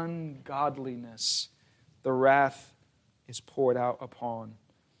ungodliness, the wrath is poured out upon.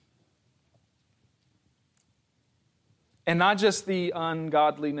 And not just the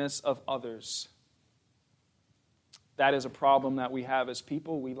ungodliness of others. That is a problem that we have as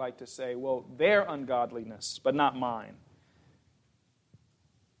people. We like to say, well, their ungodliness, but not mine.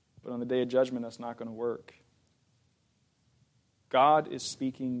 But on the day of judgment, that's not going to work. God is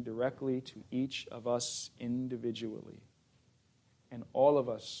speaking directly to each of us individually. And all of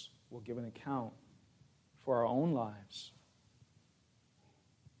us will give an account for our own lives.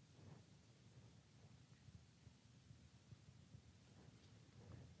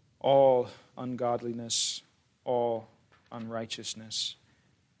 All ungodliness, all unrighteousness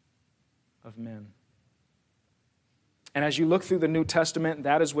of men. And as you look through the New Testament,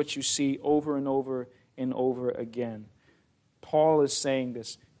 that is what you see over and over and over again. Paul is saying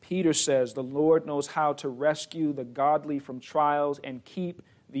this. Peter says, the Lord knows how to rescue the godly from trials and keep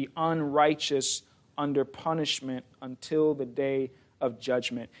the unrighteous under punishment until the day of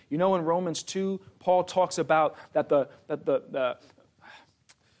judgment. You know, in Romans 2, Paul talks about that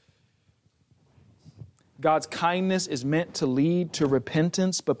God's kindness is meant to lead to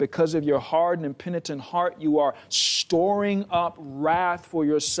repentance, but because of your hard and impenitent heart, you are storing up wrath for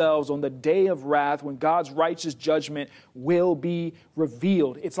yourselves on the day of wrath when God's righteous judgment will be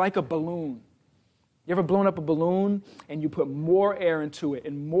revealed. It's like a balloon. You ever blown up a balloon and you put more air into it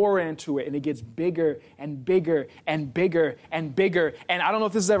and more air into it and it gets bigger and bigger and bigger and bigger. And I don't know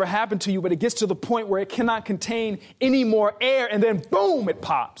if this has ever happened to you, but it gets to the point where it cannot contain any more air and then boom, it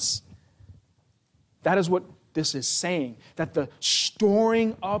pops. That is what this is saying, that the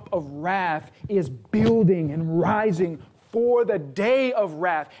storing up of wrath is building and rising for the day of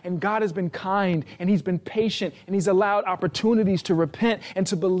wrath. And God has been kind and He's been patient and He's allowed opportunities to repent and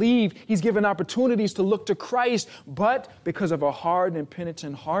to believe. He's given opportunities to look to Christ, but because of a hard and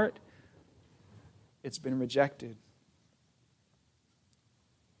impenitent heart, it's been rejected.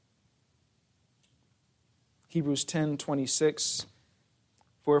 Hebrews 10:26,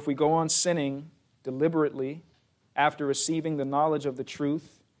 for if we go on sinning deliberately after receiving the knowledge of the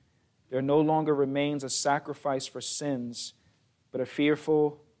truth, there no longer remains a sacrifice for sins, but a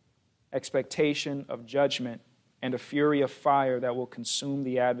fearful expectation of judgment and a fury of fire that will consume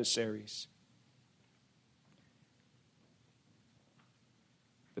the adversaries.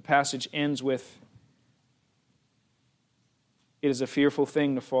 The passage ends with, it is a fearful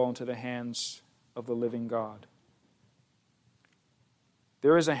thing to fall into the hands of the living God.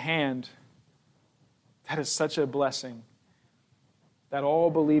 There is a hand that is such a blessing that all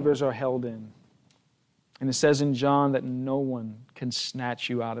believers are held in. And it says in John that no one can snatch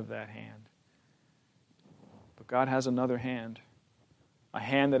you out of that hand. But God has another hand, a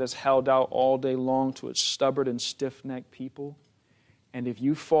hand that is held out all day long to its stubborn and stiff-necked people. And if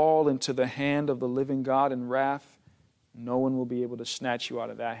you fall into the hand of the living God in wrath, no one will be able to snatch you out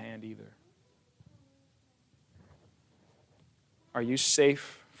of that hand either. Are you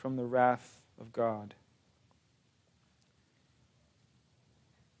safe from the wrath of God?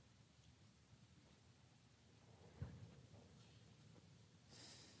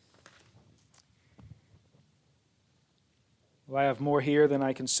 Well, I have more here than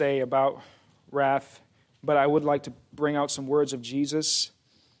I can say about wrath, but I would like to bring out some words of Jesus.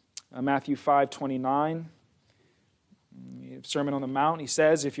 Matthew 5:29, Sermon on the Mount. He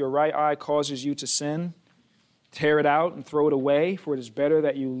says, if your right eye causes you to sin, tear it out and throw it away, for it is better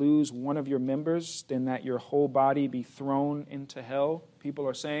that you lose one of your members than that your whole body be thrown into hell. People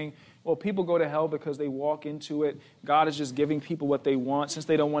are saying, well, people go to hell because they walk into it. God is just giving people what they want. Since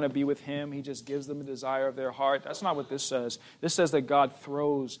they don't want to be with Him, He just gives them the desire of their heart. That's not what this says. This says that God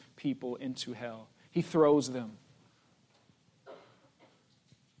throws people into hell. He throws them.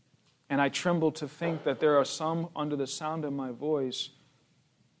 And I tremble to think that there are some under the sound of my voice,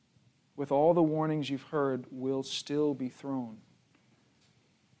 with all the warnings you've heard, will still be thrown.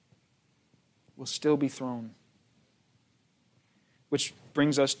 Will still be thrown. Which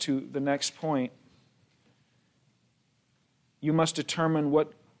brings us to the next point. You must determine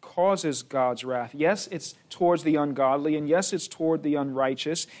what causes God's wrath. Yes, it's towards the ungodly, and yes, it's toward the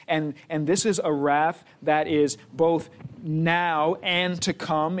unrighteous. And this is a wrath that is both now and to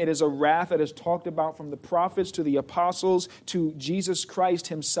come. It is a wrath that is talked about from the prophets to the apostles to Jesus Christ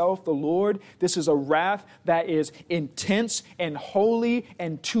Himself, the Lord. This is a wrath that is intense and holy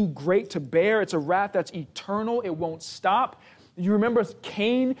and too great to bear. It's a wrath that's eternal. It won't stop. You remember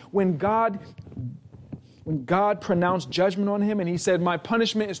Cain when God pronounced judgment on him and He said, my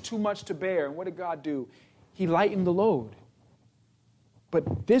punishment is too much to bear. And what did God do? He lightened the load.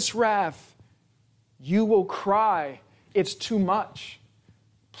 But this wrath, you will cry, it's too much.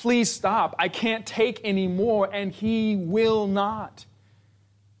 Please stop. I can't take any more. And He will not.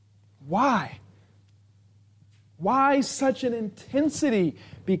 Why? Why such an intensity?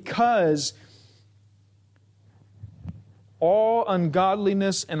 Because all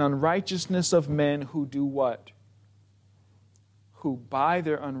ungodliness and unrighteousness of men who do what? Who by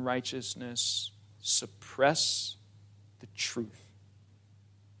their unrighteousness suppress the truth.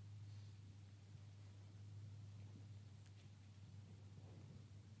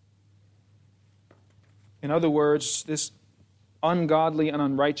 In other words, this ungodly and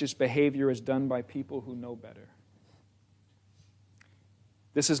unrighteous behavior is done by people who know better.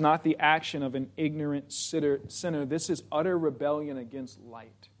 This is not the action of an ignorant sinner. This is utter rebellion against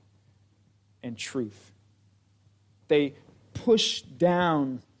light and truth. They push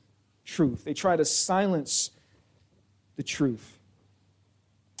down truth. They try to silence the truth.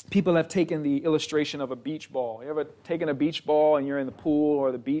 People have taken the illustration of a beach ball. You ever taken a beach ball and you're in the pool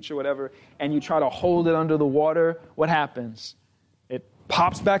or the beach or whatever, and you try to hold it under the water? What happens? It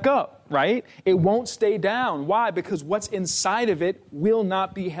pops back up, right? It won't stay down. Why? Because what's inside of it will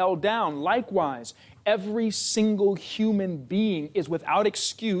not be held down. Likewise, every single human being is without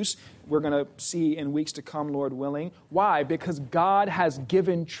excuse. We're going to see in weeks to come, Lord willing. Why? Because God has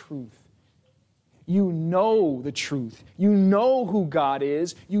given truth. You know the truth. You know who God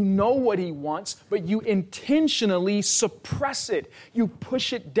is. You know what He wants, but you intentionally suppress it. You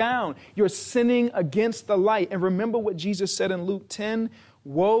push it down. You're sinning against the light. And remember what Jesus said in Luke 10?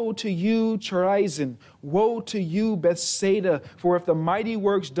 Woe to you, Chorazin! Woe to you, Bethsaida! For if the mighty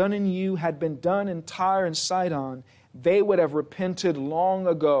works done in you had been done in Tyre and Sidon, they would have repented long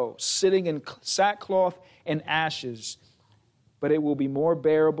ago, sitting in sackcloth and ashes. But it will be more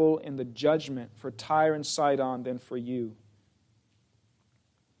bearable in the judgment for Tyre and Sidon than for you.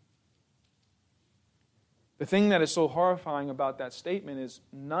 The thing that is so horrifying about that statement is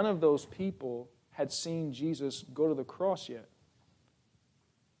none of those people had seen Jesus go to the cross yet.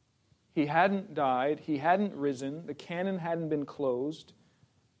 He hadn't died. He hadn't risen. The canon hadn't been closed.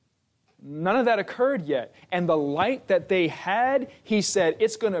 None of that occurred yet. And the light that they had, He said,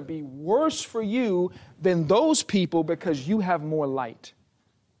 it's going to be worse for you than those people because you have more light.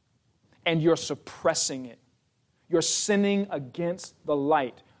 And you're suppressing it. You're sinning against the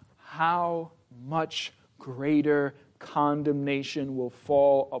light. How much greater condemnation will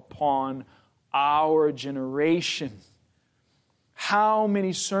fall upon our generation? How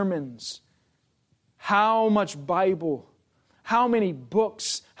many sermons? How much Bible? How many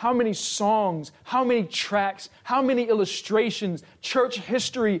books? How many songs? How many tracts? How many illustrations? Church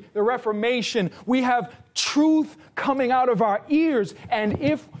history, the Reformation. We have truth coming out of our ears. And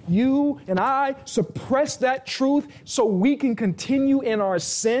if you and I suppress that truth so we can continue in our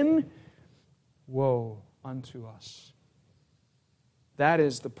sin, woe unto us. That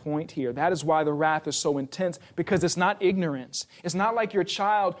is the point here. That is why the wrath is so intense, because it's not ignorance. It's not like your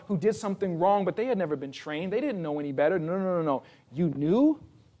child who did something wrong, but they had never been trained. They didn't know any better. No. You knew,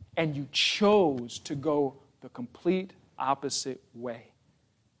 and you chose to go the complete opposite way.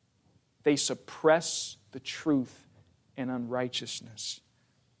 They suppress the truth in unrighteousness.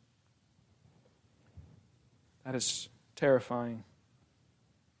 That is terrifying.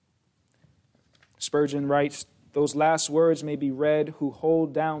 Spurgeon writes, those last words may be read, who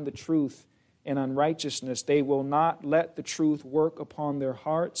hold down the truth in unrighteousness. They will not let the truth work upon their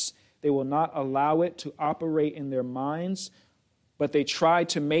hearts. They will not allow it to operate in their minds, but they try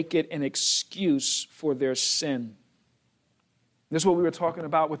to make it an excuse for their sin. This is what we were talking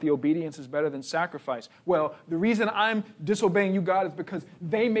about with the obedience is better than sacrifice. Well, the reason I'm disobeying you, God, is because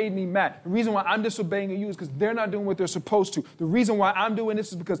they made me mad. The reason why I'm disobeying you is because they're not doing what they're supposed to. The reason why I'm doing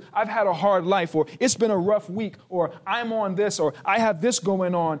this is because I've had a hard life, or it's been a rough week, or I'm on this, or I have this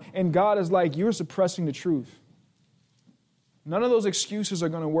going on. And God is like, you're suppressing the truth. None of those excuses are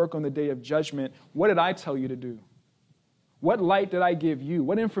going to work on the day of judgment. What did I tell you to do? What light did I give you?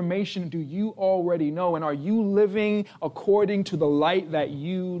 What information do you already know? And are you living according to the light that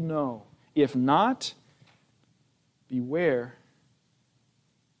you know? If not, beware.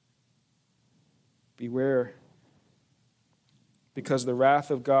 Beware. Because the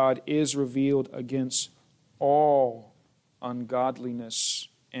wrath of God is revealed against all ungodliness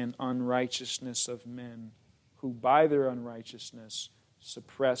and unrighteousness of men, who by their unrighteousness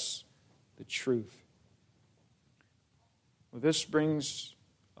suppress the truth. Well, this brings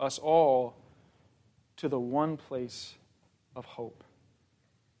us all to the one place of hope.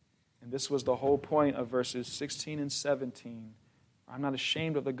 And this was the whole point of verses 16 and 17. I'm not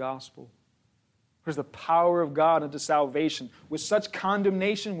ashamed of the gospel. There's the power of God unto salvation. With such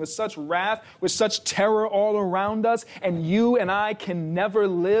condemnation, with such wrath, with such terror all around us, and you and I can never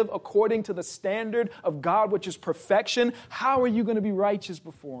live according to the standard of God, which is perfection, how are you going to be righteous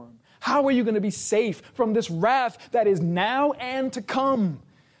before Him? How are you going to be safe from this wrath that is now and to come,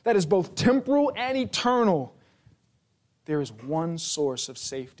 that is both temporal and eternal? There is one source of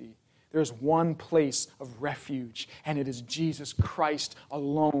safety. There is one place of refuge, and it is Jesus Christ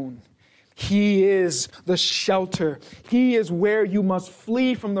alone. He is the shelter. He is where you must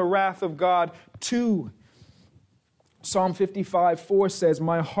flee from the wrath of God to. Psalm 55:4 says,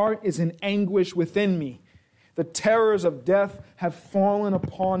 my heart is in anguish within me. The terrors of death have fallen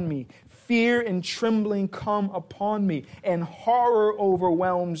upon me. Fear and trembling come upon me, and horror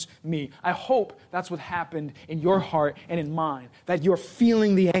overwhelms me. I hope that's what happened in your heart and in mine, that you're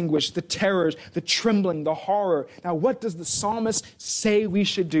feeling the anguish, the terrors, the trembling, the horror. Now, what does the psalmist say we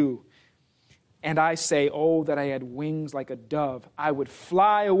should do? And I say, oh, that I had wings like a dove. I would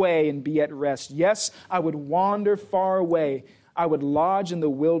fly away and be at rest. Yes, I would wander far away. I would lodge in the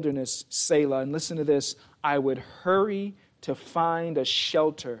wilderness, Selah. And listen to this. I would hurry to find a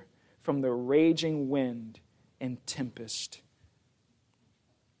shelter from the raging wind and tempest.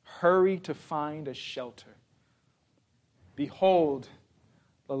 Hurry to find a shelter. Behold,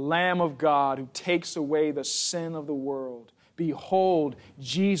 the Lamb of God who takes away the sin of the world. Behold,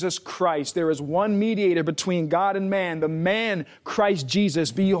 Jesus Christ. There is one mediator between God and man, the man, Christ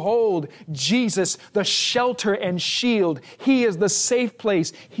Jesus. Behold, Jesus, the shelter and shield. He is the safe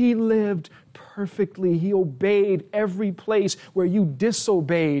place. He lived perfectly. He obeyed every place where you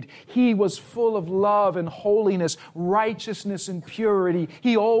disobeyed. He was full of love and holiness, righteousness and purity.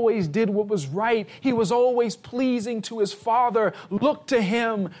 He always did what was right. He was always pleasing to His Father. Look to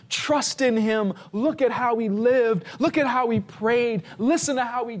Him. Trust in Him. Look at how He lived. Look at how He prayed. Listen to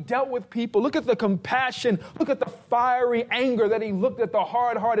how He dealt with people. Look at the compassion. Look at the fiery anger that He looked at the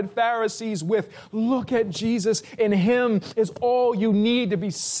hard-hearted Pharisees with. Look at Jesus. In Him is all you need to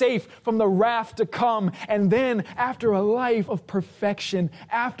be safe from the wrath to come. And then after a life of perfection,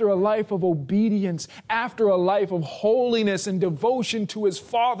 after a life of obedience, after a life of holiness and devotion to His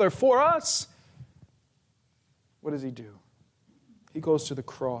Father for us, what does He do? He goes to the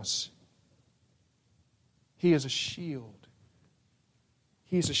cross. He is a shield.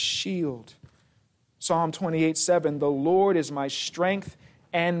 He is a shield. Psalm 28:7, the Lord is my strength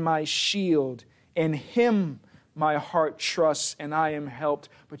and my shield. In Him my heart trusts and I am helped.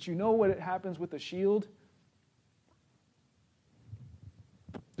 But you know what happens with the shield?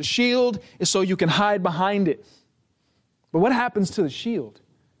 The shield is so you can hide behind it. But what happens to the shield?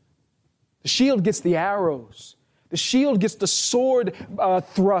 The shield gets the arrows. The shield gets the sword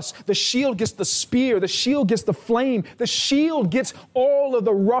thrust. The shield gets the spear. The shield gets the flame. The shield gets all of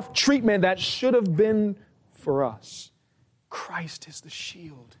the rough treatment that should have been for us. Christ is the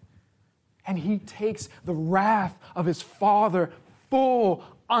shield. And He takes the wrath of His Father full,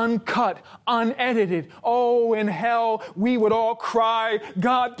 uncut, unedited. Oh, in hell, we would all cry,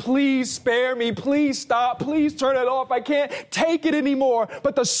 God, please spare me. Please stop. Please turn it off. I can't take it anymore.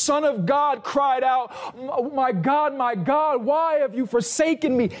 But the Son of God cried out, my God, why have you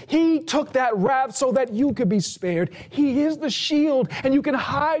forsaken me? He took that wrath so that you could be spared. He is the shield, and you can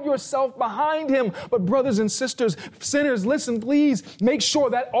hide yourself behind him. But brothers and sisters, sinners, listen, please make sure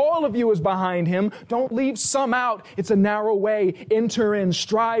that all of you is behind him. Don't leave some out. It's a narrow way. Enter in,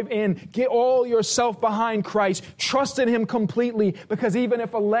 strive in, get all yourself behind Christ. Trust in him completely, because even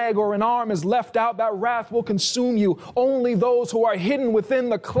if a leg or an arm is left out, that wrath will consume you. Only those who are hidden within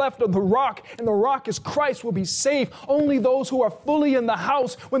the cleft of the rock, and the rock is Christ, will be safe. Only those who are fully in the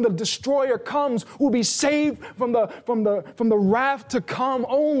house when the destroyer comes will be saved from the wrath to come.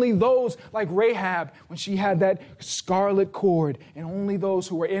 Only those like Rahab, when she had that scarlet cord, and only those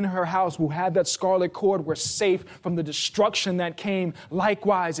who were in her house who had that scarlet cord were safe from the destruction that came.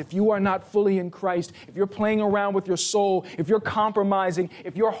 Likewise, if you are not fully in Christ, if you're playing around with your soul, if you're compromising,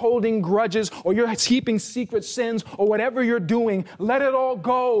 if you're holding grudges, or you're keeping secret sins, or whatever you're doing, let it all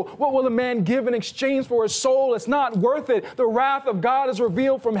go. What will a man give in exchange for his soul? It's not worth it. The wrath of God is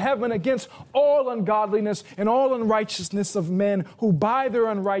revealed from heaven against all ungodliness and all unrighteousness of men who by their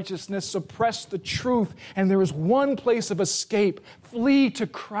unrighteousness suppress the truth. And there is one place of escape. Flee to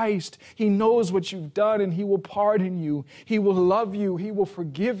Christ. He knows what you've done, and he will pardon you. He will love you. He will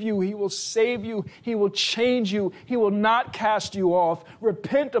forgive you. He will save you. He will change you. He will not cast you off.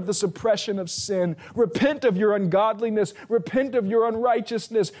 Repent of the suppression of sin. Repent of your ungodliness. Repent of your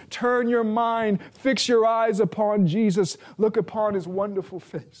unrighteousness. Turn your mind. Fix your eyes upon Jesus. Look upon his wonderful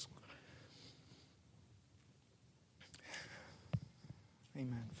face.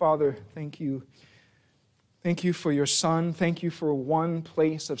 Amen. Father, thank you. Thank you for your Son. Thank you for one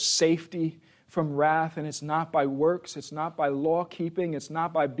place of safety from wrath, and it's not by works, it's not by law keeping, it's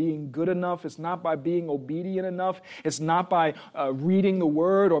not by being good enough, it's not by being obedient enough, it's not by reading the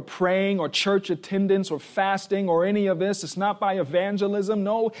word or praying or church attendance or fasting or any of this, it's not by evangelism.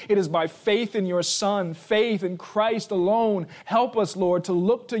 No, it is by faith in your Son, faith in Christ alone. Help us, Lord, to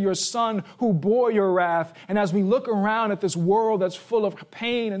look to your Son who bore your wrath, and as we look around at this world that's full of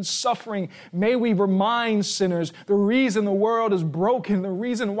pain and suffering, may we remind sinners the reason the world is broken, the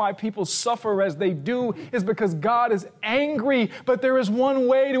reason why people suffer as they do is because God is angry, but there is one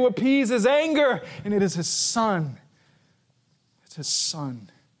way to appease his anger, and it is his Son. It's his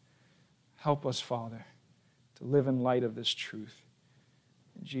Son. Help us, Father, to live in light of this truth.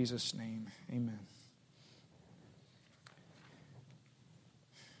 In Jesus' name, amen.